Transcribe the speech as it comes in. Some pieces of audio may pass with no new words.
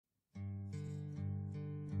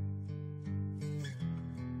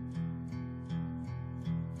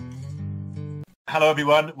Hello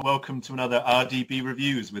everyone, welcome to another RDB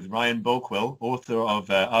Reviews with Ryan Bulkwell, author of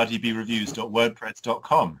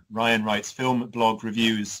rdbreviews.wordpress.com. Ryan writes film, blog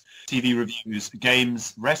reviews, TV reviews,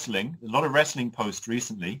 games, wrestling, a lot of wrestling posts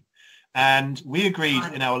recently. And we agreed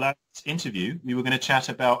in our last interview, we were going to chat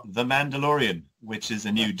about The Mandalorian, which is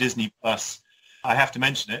a new Disney Plus, I have to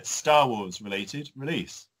mention it, Star Wars related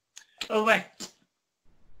release. Correct.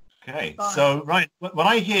 Okay, so Ryan, when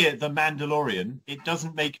I hear The Mandalorian, it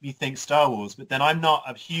doesn't make me think Star Wars, but then I'm not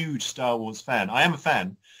a huge Star Wars fan. I am a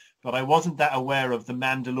fan, but I wasn't that aware of the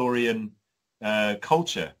Mandalorian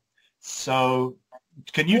culture. So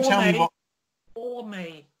can you tell me what... For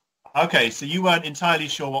me. Okay, so you weren't entirely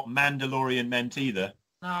sure what Mandalorian meant either?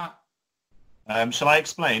 No. Shall I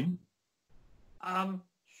explain?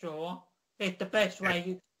 Sure. It's the best way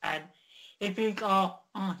you can. If you go,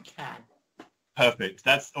 I can. Perfect.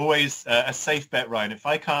 That's always a safe bet, Ryan. If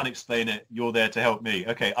I can't explain it, you're there to help me.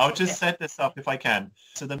 Okay, I'll just set this up if I can.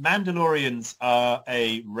 So the Mandalorians are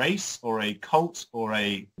a race or a cult or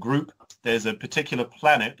a group. There's a particular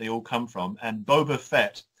planet they all come from, and Boba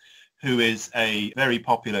Fett, who is a very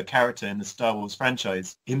popular character in the Star Wars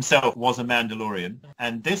franchise, himself was a Mandalorian.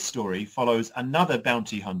 And this story follows another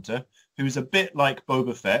bounty hunter who's a bit like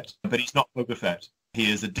Boba Fett, but he's not Boba Fett. He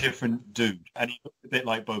is a different dude, and he looks a bit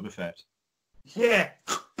like Boba Fett. Yeah,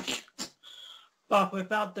 but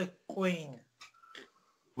without the green.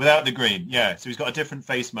 Without the green, yeah. So he's got a different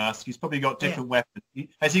face mask. He's probably got different weapons.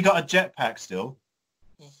 Has he got a jetpack still?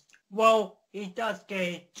 Well, he does get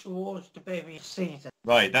it towards the very season.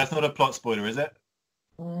 Right, that's not a plot spoiler, is it?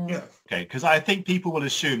 No. Okay, because I think people will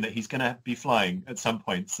assume that he's going to be flying at some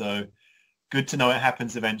point. So good to know it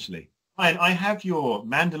happens eventually. Ryan, I have your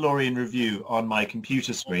Mandalorian review on my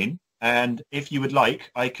computer screen. And if you would like,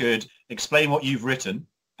 I could explain what you've written.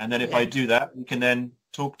 And then if I do that, we can then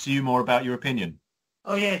talk to you more about your opinion.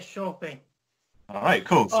 Oh, yeah, sure thing. All right,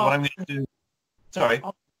 cool. So what I'm going to do... Sorry.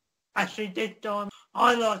 Actually,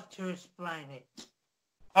 I like to explain it.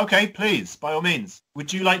 Okay, please, by all means.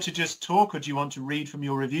 Would you like to just talk, or do you want to read from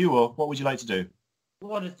your review, or what would you like to do?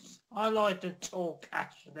 I like to talk,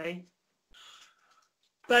 actually.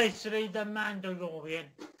 Basically, The Mandalorian,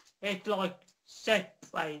 it's like set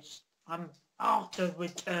place after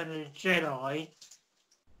Return of the Jedi,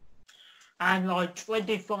 and like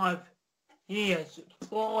 25 years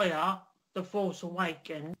prior The Force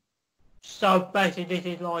Awakens. So basically this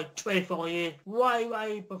is like 25 years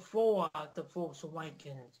way before The Force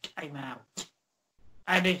Awakens came out.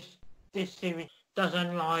 And this series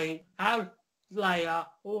doesn't like have Leia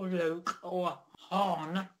or Luke or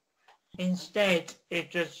Han. Instead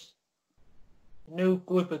it's just a new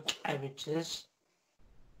group of characters.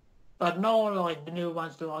 But not like the new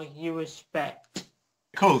ones like you expect.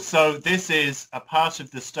 Cool. So this is a part of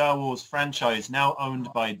the Star Wars franchise now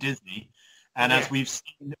owned by Disney. And as we've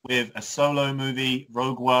seen with a Solo movie,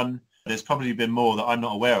 Rogue One, there's probably been more that I'm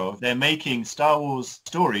not aware of. They're making Star Wars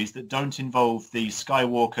stories that don't involve the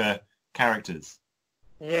Skywalker characters.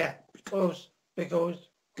 Yeah, because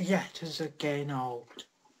the actors are getting old.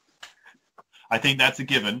 I think that's a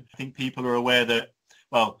given. I think people are aware that,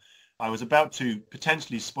 well, I was about to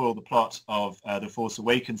potentially spoil the plot of The Force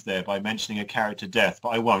Awakens there by mentioning a character death, but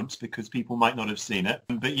I won't because people might not have seen it.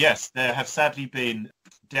 But yes, there have sadly been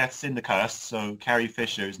deaths in the cast, so Carrie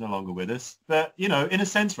Fisher is no longer with us. But, you know, in a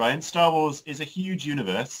sense, Ryan, Star Wars is a huge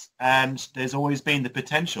universe, and there's always been the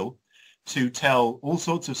potential to tell all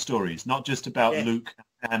sorts of stories, not just about Luke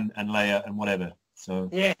and Leia and whatever. So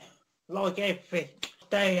yeah, like everything.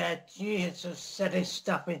 They had years of setting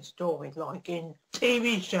stuff in stories, like in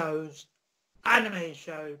TV shows, anime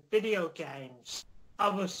shows, video games,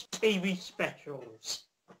 other TV specials.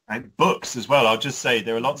 And books as well. I'll just say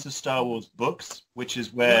there are lots of Star Wars books, which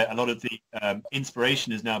is where a lot of the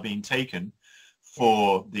inspiration is now being taken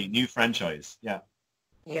for the new franchise. Yeah.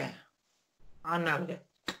 Yeah. I know.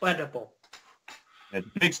 Incredible. It's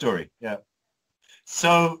a big story. Yeah.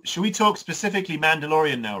 So should we talk specifically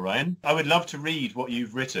Mandalorian now, Ryan? I would love to read what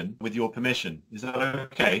you've written with your permission. Is that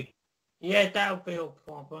okay? Yeah, that'll be a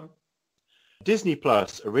problem. Disney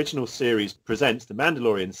Plus original series presents The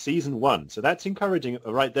Mandalorian Season 1. So that's encouraging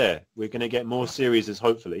right there. We're going to get more series,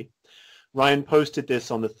 hopefully. Ryan posted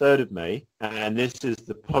this on the 3rd of May, and this is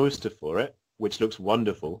the poster for it, which looks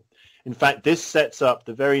wonderful. In fact, this sets up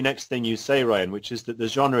the very next thing you say, Ryan, which is that the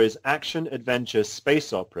genre is action, adventure,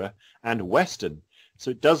 space opera, and Western. So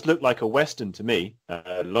it does look like a Western to me.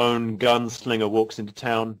 A lone gunslinger walks into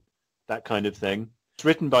town, that kind of thing. It's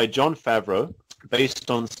written by Jon Favreau, based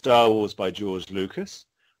on Star Wars by George Lucas.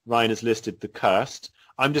 Ryan has listed the cast.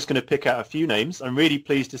 I'm just going to pick out a few names. I'm really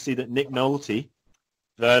pleased to see that Nick Nolte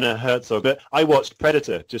Werner Herzog. But I watched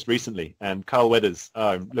Predator just recently, and Carl Weathers.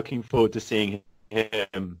 I'm looking forward to seeing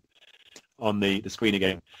him on the screen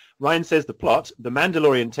again. Ryan says the plot: The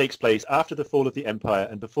Mandalorian takes place after the fall of the Empire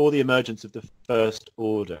and before the emergence of the First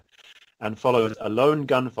Order, and follows a lone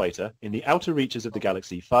gunfighter in the outer reaches of the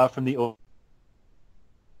galaxy, far from the... Oh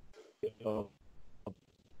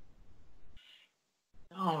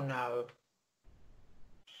no.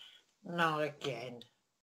 Not again.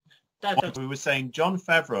 We were saying Jon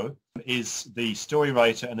Favreau is the story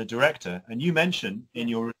writer and the director, and you mentioned in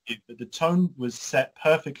your review that the tone was set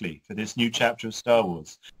perfectly for this new chapter of Star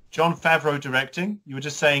Wars. Jon Favreau directing, you were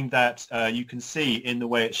just saying that you can see in the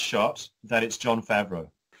way it's shot that it's Jon Favreau.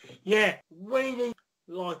 Yeah, really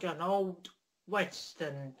like an old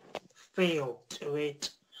Western feel to it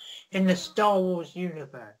in the Star Wars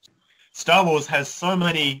universe. Star Wars has so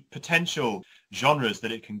many potential genres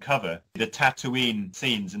that it can cover. The Tatooine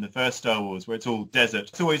scenes in the first Star Wars where it's all desert,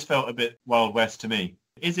 it's always felt a bit Wild West to me.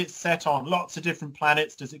 Is it set on lots of different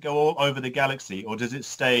planets? Does it go all over the galaxy, or does it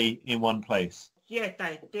stay in one place? Yeah,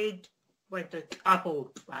 they did with a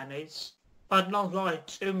couple planets, but not like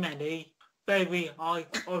too many very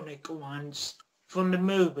iconic ones from the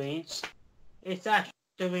movies. It's actually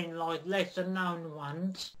doing like lesser known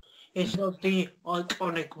ones. It's not the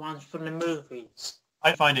iconic ones from the movies.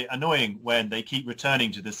 I find it annoying when they keep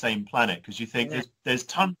returning to the same planet because you think there's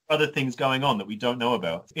tons of other things going on that we don't know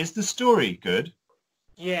about. Is the story good?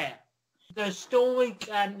 Yeah. The story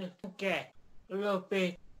can get a little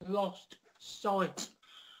bit lost sight.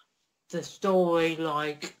 The story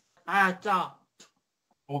like adds up.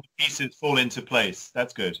 All the pieces fall into place.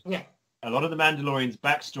 That's good. Yeah. A lot of the Mandalorian's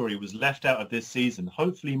backstory was left out of this season.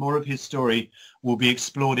 Hopefully more of his story will be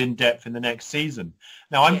explored in depth in the next season.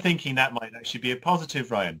 Now, I'm thinking that might actually be a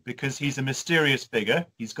positive, Ryan, because he's a mysterious figure.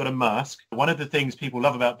 He's got a mask. One of the things people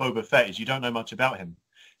love about Boba Fett is you don't know much about him.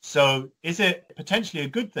 So is it potentially a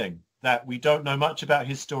good thing that we don't know much about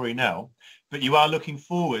his story now, but you are looking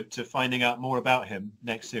forward to finding out more about him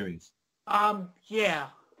next series? Yeah.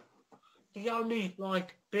 The only,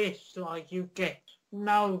 bits, you get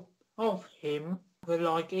know of him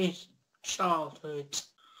for, his childhood.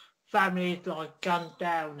 Family is, gunned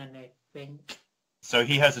down and everything. So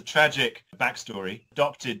he has a tragic backstory.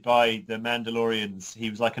 Adopted by the Mandalorians. He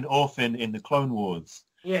was like an orphan in the Clone Wars.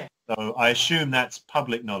 Yeah. So I assume that's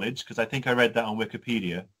public knowledge, because I think I read that on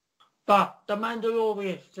Wikipedia. But the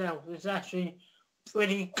Mandalorian itself is actually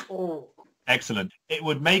pretty cool. Excellent. It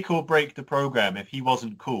would make or break the program if he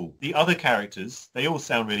wasn't cool. The other characters, they all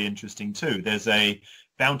sound really interesting too. There's a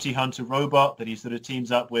bounty hunter robot that he sort of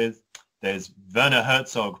teams up with. There's Werner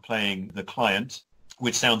Herzog playing the client,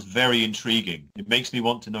 which sounds very intriguing. It makes me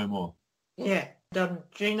want to know more. Yeah,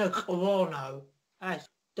 Gina Carano as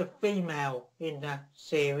the female in the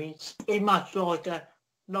series. Pretty much like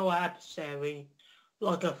no adversary,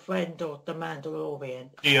 like a friend of the Mandalorian.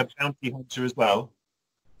 Is he a bounty hunter as well?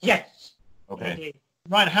 Yes. Okay. Indeed.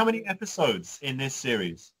 Ryan, how many episodes in this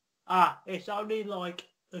series? It's only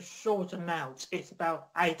a short amount. It's about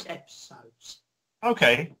 8 episodes.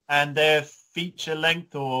 Okay, and they're feature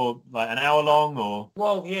length or an hour long or?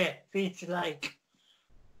 Well, yeah, feature length.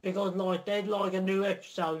 Because there's a new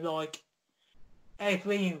episode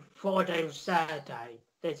every Friday or Saturday.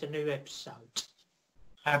 There's a new episode.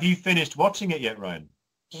 Have you finished watching it yet, Ryan?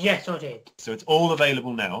 Yes, I did. So it's all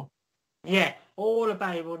available now? Yeah, all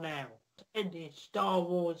available now. In the Star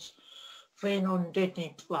Wars thing on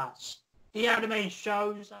Disney Plus. The anime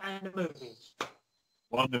shows and the movies.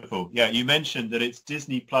 Wonderful. Yeah, you mentioned that it's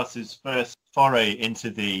Disney Plus's first foray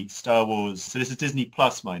into the Star Wars. So this is Disney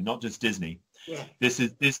Plus, mine, not just Disney. Yeah. This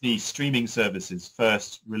is Disney streaming services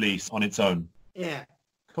first release on its own. Yeah.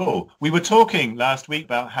 Cool. We were talking last week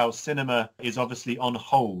about how cinema is obviously on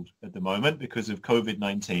hold at the moment because of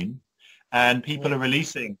COVID-19. And people are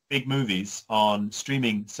releasing big movies on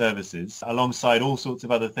streaming services alongside all sorts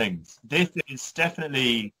of other things. This is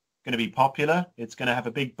definitely going to be popular. It's going to have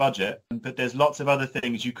a big budget, but there's lots of other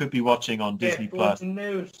things you could be watching on Disney Plus. The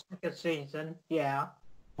new second season, yeah.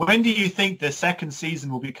 When do you think the second season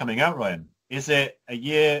will be coming out, Ryan? Is it a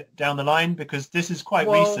year down the line? Because this is quite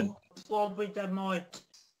recent. Probably they might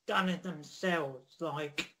done it themselves. I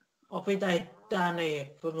think they done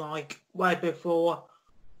it from way before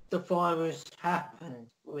the virus happened,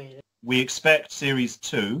 really. We expect Series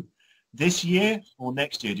 2 this year or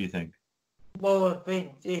next year, do you think? Well, I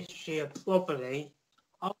think this year, probably.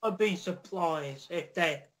 I would be surprised if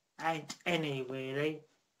there ain't any, really.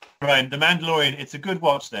 Ryan, The Mandalorian, it's a good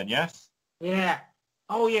watch then, yes? Yeah.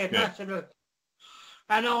 Oh, yeah, Good. that's a look.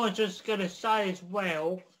 And I was just going to say as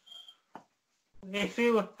well, if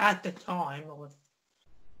you at the time, or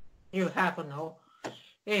you haven't,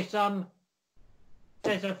 It's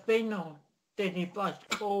there's a thing on Disney Plus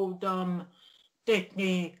called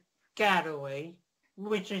Disney Gallery,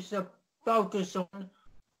 which is a focus on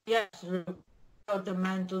the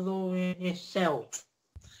Mandalorian itself.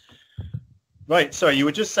 Right, sorry, you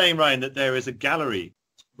were just saying, Ryan, that there is a gallery.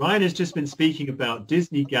 Ryan has just been speaking about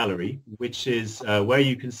Disney Gallery, which is where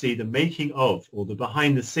you can see the making of, or the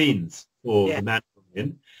behind the scenes for The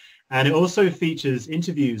Mandalorian. And it also features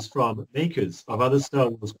interviews from makers of other Star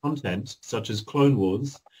Wars content, such as Clone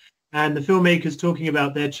Wars, and the filmmakers talking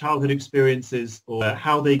about their childhood experiences or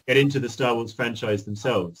how they get into the Star Wars franchise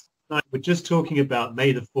themselves. We're just talking about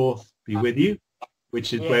May the 4th be with you,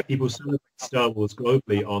 which is where people celebrate Star Wars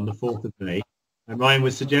globally on the 4th of May. And Ryan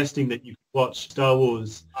was suggesting that you could watch Star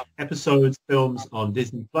Wars episodes, films on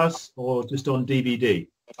Disney Plus or just on DVD.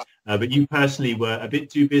 But you personally were a bit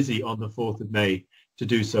too busy on the 4th of May to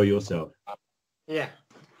do so yourself. Yeah,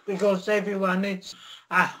 because everyone is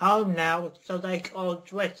at home now, so they can't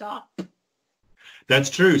dress up. That's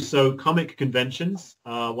true. So comic conventions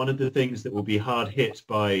are one of the things that will be hard hit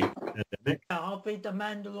by the pandemic. I'll be The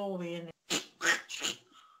Mandalorian.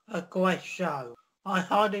 A great show. I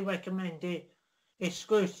highly recommend it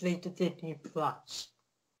exclusively to Disney Plus.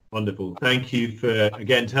 Wonderful. Thank you for,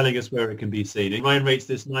 again, telling us where it can be seen. Ryan rates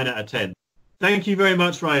this 9 out of 10. Thank you very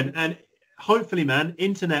much, Ryan. And hopefully, man,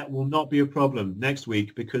 internet will not be a problem next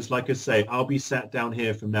week because, like I say, I'll be sat down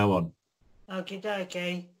here from now on.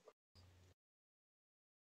 Okay.